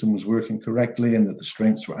our system was working correctly and that the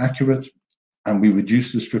strengths were accurate, and we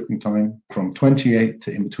reduced the stripping time from 28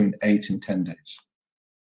 to in between 8 and 10 days.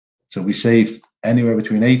 So we saved anywhere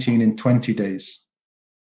between 18 and 20 days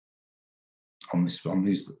on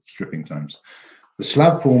these stripping times. The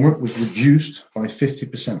slab formwork was reduced by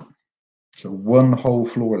 50%, so 1 whole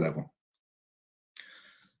floor level.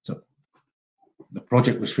 So the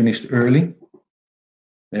project was finished early.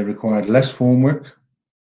 They required less formwork,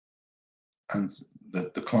 and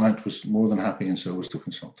the client was more than happy, and so was the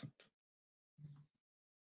consultant.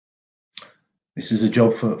 This is a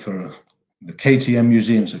job for the KTM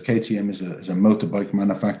museum. So KTM is a motorbike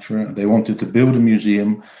manufacturer. They wanted to build a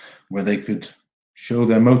museum where they could show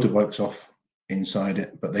their motorbikes off inside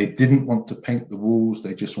it, but they didn't want to paint the walls.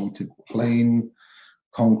 They just wanted plain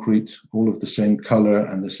concrete, all of the same color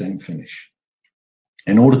and the same finish.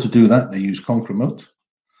 In order to do that, they used Concremote,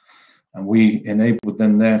 and we enabled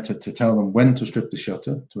them there to tell them when to strip the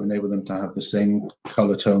shutter to enable them to have the same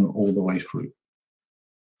color tone all the way through.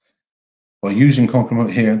 By using Concremote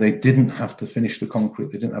here, they didn't have to finish the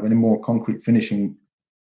concrete. They didn't have any more concrete finishing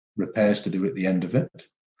repairs to do at the end of it.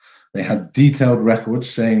 They had detailed records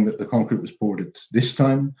saying that the concrete was poured at this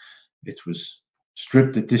time, it was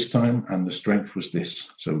stripped at this time, and the strength was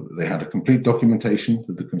this. So they had a complete documentation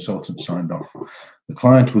that the consultant signed off. The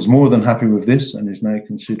client was more than happy with this and is now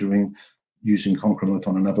considering using Concremote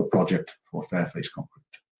on another project for Fairface Concrete.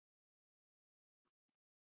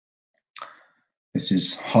 This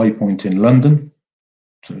is High Point in London.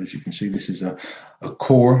 So as you can see, this is a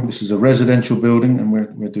core. This is a residential building, and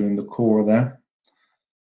we're doing the core there.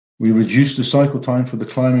 We reduced the cycle time for the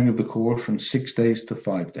climbing of the core from 6 days to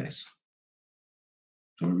 5 days.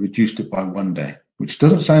 So we reduced it by 1 day, which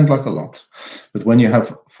doesn't sound like a lot, but when you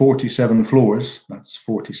have 47 floors, that's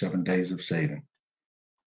 47 days of saving.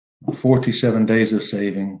 47 days of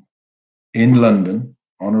saving in London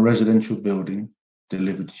on a residential building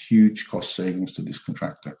delivered huge cost savings to this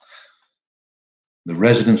contractor. The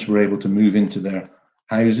residents were able to move into their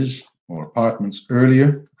houses or apartments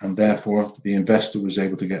earlier, and therefore the investor was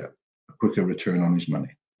able to get a quicker return on his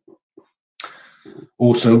money.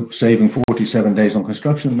 Also, saving 47 days on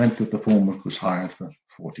construction meant that the formwork was hired for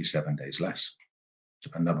 47 days less.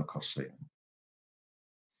 So another cost saving.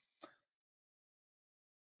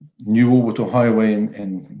 New orbital highway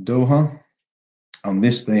in Doha. On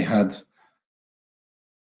this, they had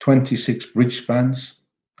 26 bridge spans,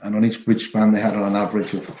 and on each bridge span, they had an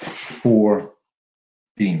average of 4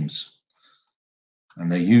 beams.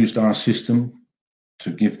 And they used our system to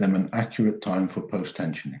give them an accurate time for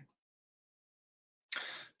post-tensioning.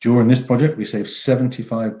 During this project, we saved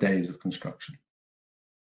 75 days of construction.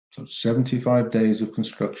 So 75 days of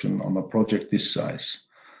construction on a project this size.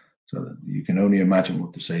 So that you can only imagine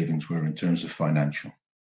what the savings were in terms of financial.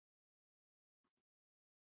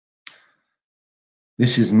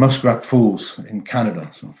 This is Muskrat Falls in Canada.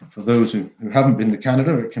 So for those who haven't been to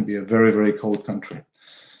Canada, it can be a very, very cold country.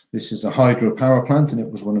 This is a hydropower plant, and it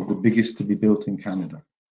was one of the biggest to be built in Canada.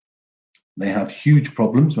 They had huge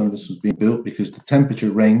problems when this was being built because the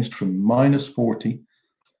temperature ranged from -40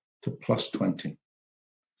 to +20.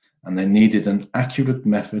 And they needed an accurate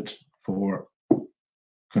method for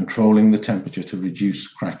controlling the temperature to reduce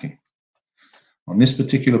cracking. On this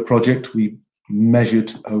particular project, we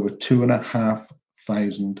measured over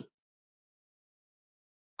 2,500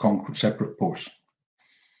 concrete separate pours.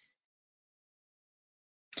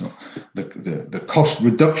 So the cost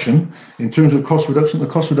reduction, in terms of cost reduction, the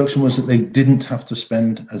cost reduction was that they didn't have to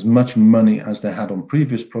spend as much money as they had on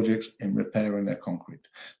previous projects in repairing their concrete.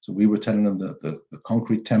 So we were telling them the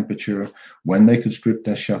concrete temperature, when they could strip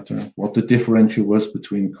their shutter, what the differential was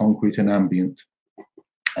between concrete and ambient,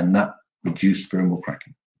 and that reduced thermal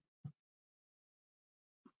cracking.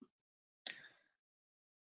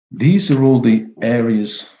 These are all the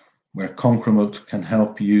areas where Concremote can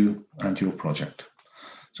help you and your project.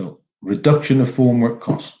 So reduction of formwork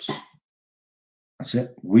costs. That's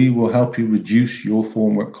it. We will help you reduce your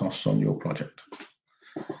formwork costs on your project.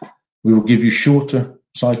 We will give you shorter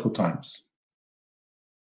cycle times,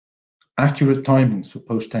 accurate timings for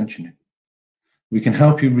post-tensioning. We can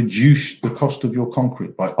help you reduce the cost of your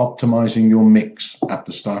concrete by optimizing your mix at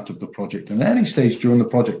the start of the project and at any stage during the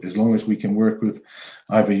project, as long as we can work with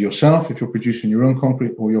either yourself if you're producing your own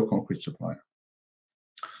concrete or your concrete supplier.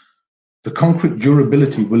 The concrete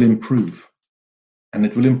durability will improve, and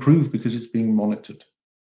it will improve because it's being monitored,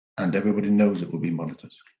 and everybody knows it will be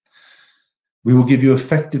monitored. We will give you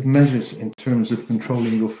effective measures in terms of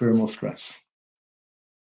controlling your thermal stress.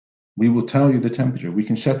 We will tell you the temperature. We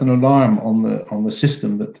can set an alarm on the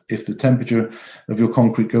system that if the temperature of your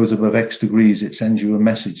concrete goes above X degrees, it sends you a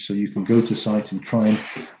message so you can go to site and try and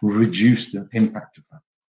reduce the impact of that.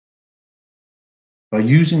 By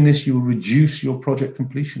using this, you will reduce your project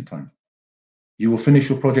completion time. You will finish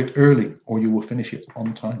your project early, or you will finish it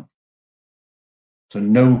on time. So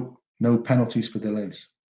no penalties for delays.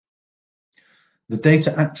 The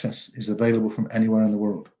data access is available from anywhere in the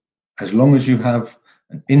world. As long as you have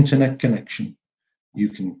an internet connection, you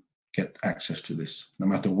can get access to this, no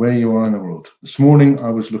matter where you are in the world. This morning, I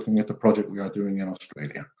was looking at the project we are doing in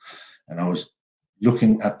Australia, and I was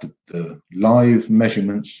looking at the live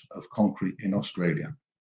measurements of concrete in Australia.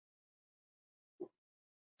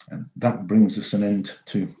 And that brings us an end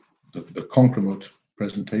to the Concremote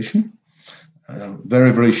presentation.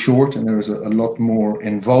 Very, very short, and there is a lot more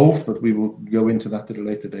involved, but we will go into that at a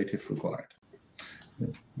later date if required.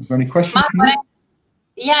 Is there any questions?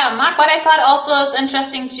 Mark, what I thought also is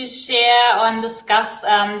interesting to share and discuss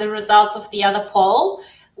the results of the other poll,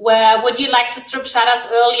 where would you like to strip shutters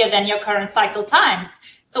earlier than your current cycle times?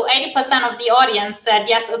 So 80% of the audience said,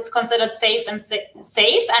 yes, it's considered safe and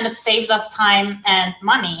it saves us time and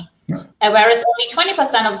money. Yeah. Whereas only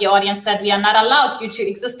 20% of the audience said we are not allowed due to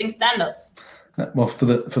existing standards. Well, for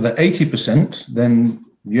the 80%, then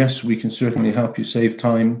yes, we can certainly help you save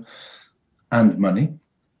time and money.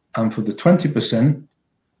 And for the 20%,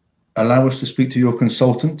 allow us to speak to your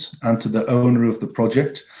consultant and to the owner of the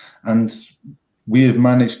project. And we have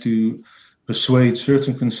managed to persuade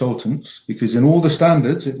certain consultants, because in all the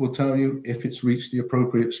standards, it will tell you if it's reached the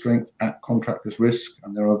appropriate strength at contractor's risk.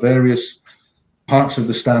 And there are various parts of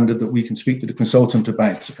the standard that we can speak to the consultant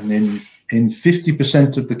about. And in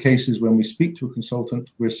 50% of the cases when we speak to a consultant,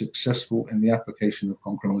 we're successful in the application of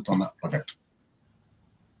Concremote on that project.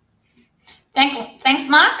 Thanks,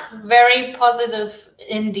 Mark. Very positive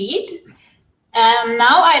indeed.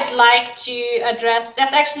 Now I'd like to address,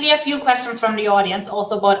 there's actually a few questions from the audience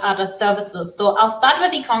also about other services. So I'll start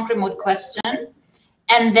with the Concremote question,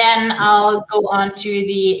 and then I'll go on to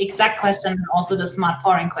the exact question and also the smart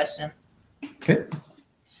pouring question. Okay.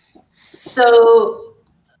 So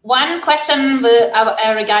one question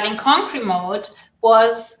regarding Concremote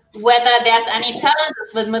was whether there's any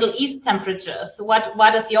challenges with Middle East temperatures.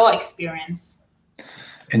 What is your experience?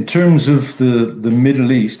 In terms of the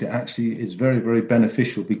Middle East, it actually is very, very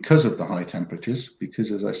beneficial because of the high temperatures, because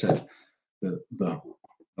as I said, the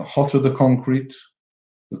hotter the concrete,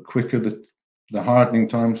 the quicker the hardening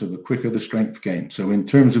time, so the quicker the strength gain. So in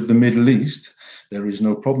terms of the Middle East, there is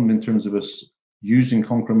no problem in terms of us using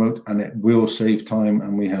Concremote, and it will save time,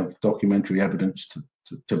 and we have documentary evidence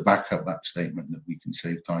to back up that statement that we can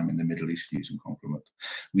save time in the Middle East using Concremote.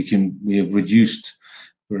 We have reduced,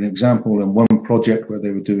 for an example, in one project where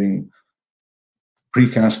they were doing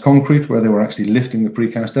precast concrete, where they were actually lifting the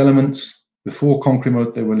precast elements. Before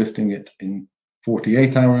Concremote, they were lifting it in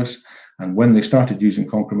 48 hours. And when they started using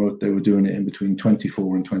Concremote, they were doing it in between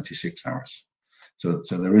 24 and 26 hours. So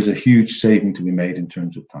there is a huge saving to be made in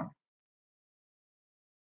terms of time.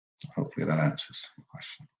 Hopefully that answers the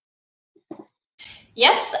question.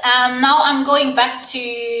 Yes, now I'm going back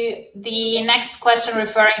to the next question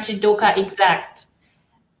referring to Doka Exact.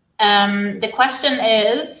 The question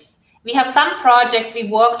is, we have some projects we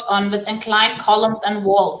worked on with inclined columns and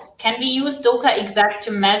walls. Can we use Doka Exact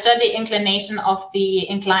to measure the inclination of the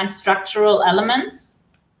inclined structural elements?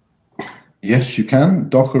 Yes, you can.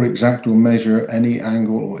 Doka Exact will measure any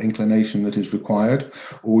angle or inclination that is required.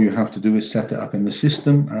 All you have to do is set it up in the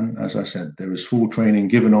system. And as I said, there is full training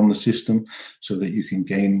given on the system so that you can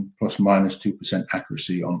gain ±2%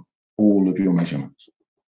 accuracy on all of your measurements.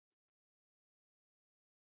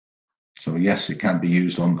 So yes, it can be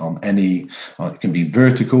used on any, it can be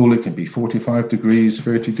vertical, it can be 45 degrees,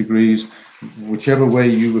 30 degrees, whichever way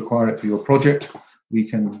you require it for your project, we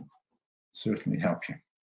can certainly help you.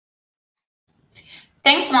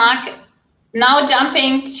 Thanks, Mark. Now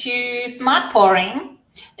jumping to smart pouring,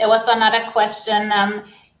 there was another question.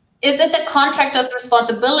 Is it the contractor's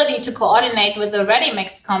responsibility to coordinate with the ready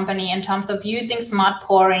mix company in terms of using smart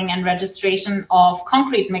pouring and registration of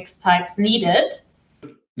concrete mix types needed?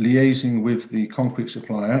 Liaising with the concrete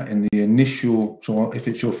supplier in the initial, so if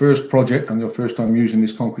it's your first project and your first time using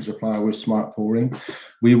this concrete supplier with smart pouring,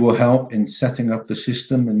 we will help in setting up the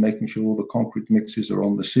system and making sure all the concrete mixes are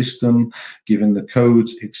on the system, given the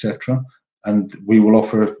codes, etc. And we will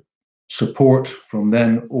offer support from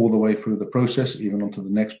then all the way through the process, even onto the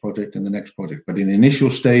next project and the next project. But in the initial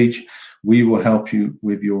stage, we will help you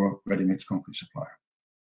with your ready mix concrete supplier.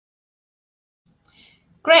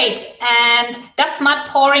 Great. And does smart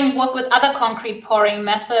pouring work with other concrete pouring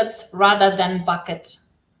methods rather than bucket?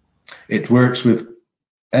 It works with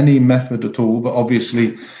any method at all, but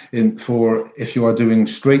obviously if you are doing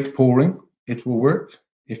straight pouring, it will work.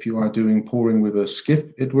 If you are doing pouring with a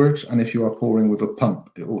skip, it works. And if you are pouring with a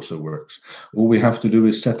pump, it also works. All we have to do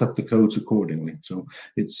is set up the codes accordingly. So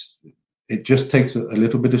it just takes a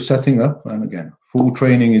little bit of setting up. And again, full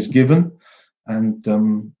training is given,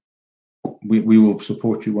 and we will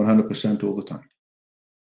support you 100% all the time.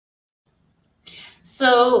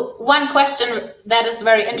 So one question that is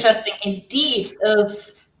very interesting indeed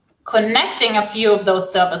is connecting a few of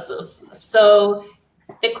those services. So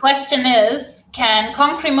the question is, can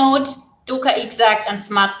Concremote, Doka Exact, and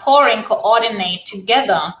Smart Pouring coordinate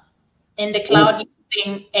together in the cloud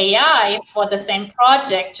using AI for the same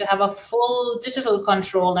project to have a full digital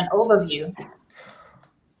control and overview?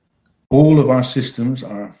 All of our systems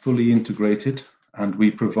are fully integrated, and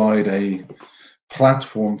we provide a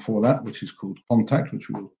platform for that, which is called Contact, which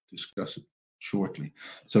we will discuss shortly.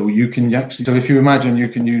 So you can actually, so if you imagine, you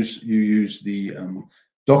use the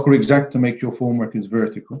Doka Exact to make your formwork is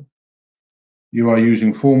vertical. You are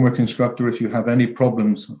using Formwork Instructor if you have any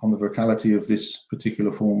problems on the vocality of this particular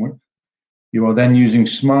formwork. You are then using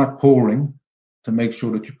smart pouring to make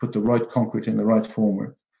sure that you put the right concrete in the right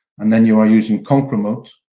formwork. And then you are using Concremote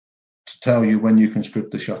to tell you when you can strip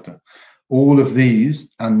the shutter. All of these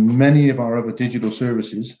and many of our other digital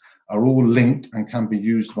services are all linked and can be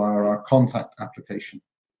used via our contact application,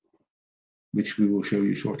 which we will show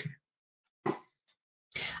you shortly.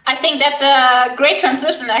 I think that's a great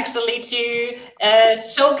transition actually to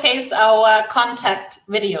showcase our contact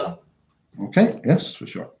video. Okay, yes, for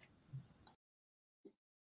sure.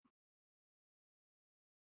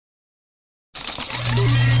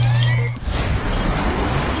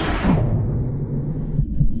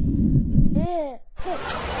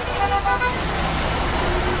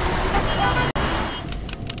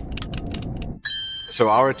 So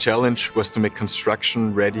our challenge was to make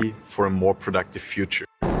construction ready for a more productive future.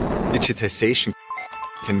 Digitization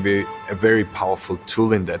can be a very powerful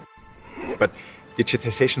tool in that, but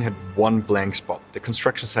digitization had one blank spot, the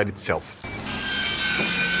construction site itself.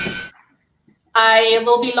 I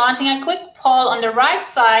will be launching a quick poll on the right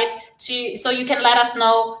side so you can let us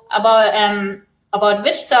know about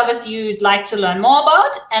which service you'd like to learn more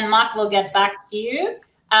about, and Mark will get back to you.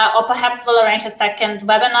 Or perhaps we'll arrange a second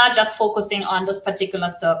webinar just focusing on this particular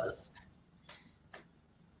service.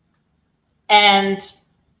 And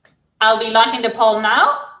I'll be launching the poll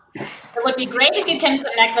now. It would be great if you can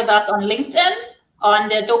connect with us on LinkedIn on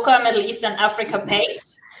the Doka Middle East and Africa page.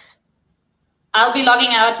 I'll be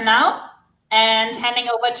logging out now and handing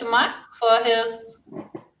over to Mark for his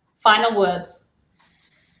final words.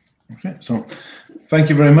 Okay, so thank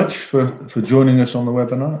you very much for joining us on the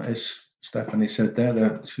webinar. As Stephanie said there,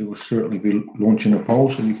 that she will certainly be launching a poll,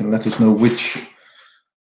 so you can let us know which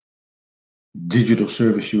digital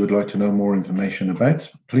service you would like to know more information about.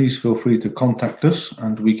 Please feel free to contact us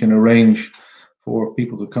and we can arrange for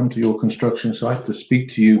people to come to your construction site to speak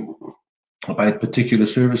to you about particular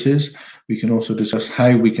services. We can also discuss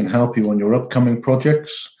how we can help you on your upcoming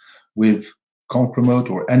projects with Concremote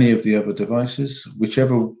or any of the other devices.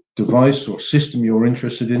 Whichever device or system you're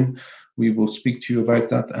interested in, we will speak to you about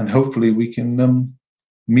that, and hopefully we can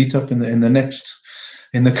meet up in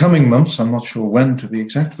the coming months. I'm not sure when to be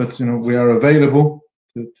exact, but we are available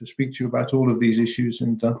to speak to you about all of these issues,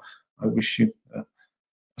 and I wish you a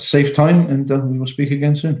safe time, and we will speak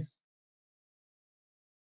again soon.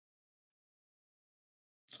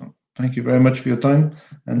 So thank you very much for your time,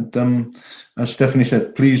 and as Stephanie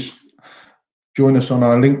said, please join us on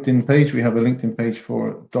our LinkedIn page. We have a LinkedIn page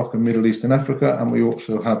for Doka Middle East and Africa, and we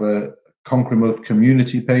also have a Concremote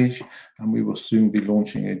community page, and we will soon be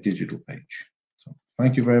launching a digital page. So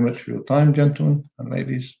thank you very much for your time, gentlemen and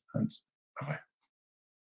ladies, and bye-bye.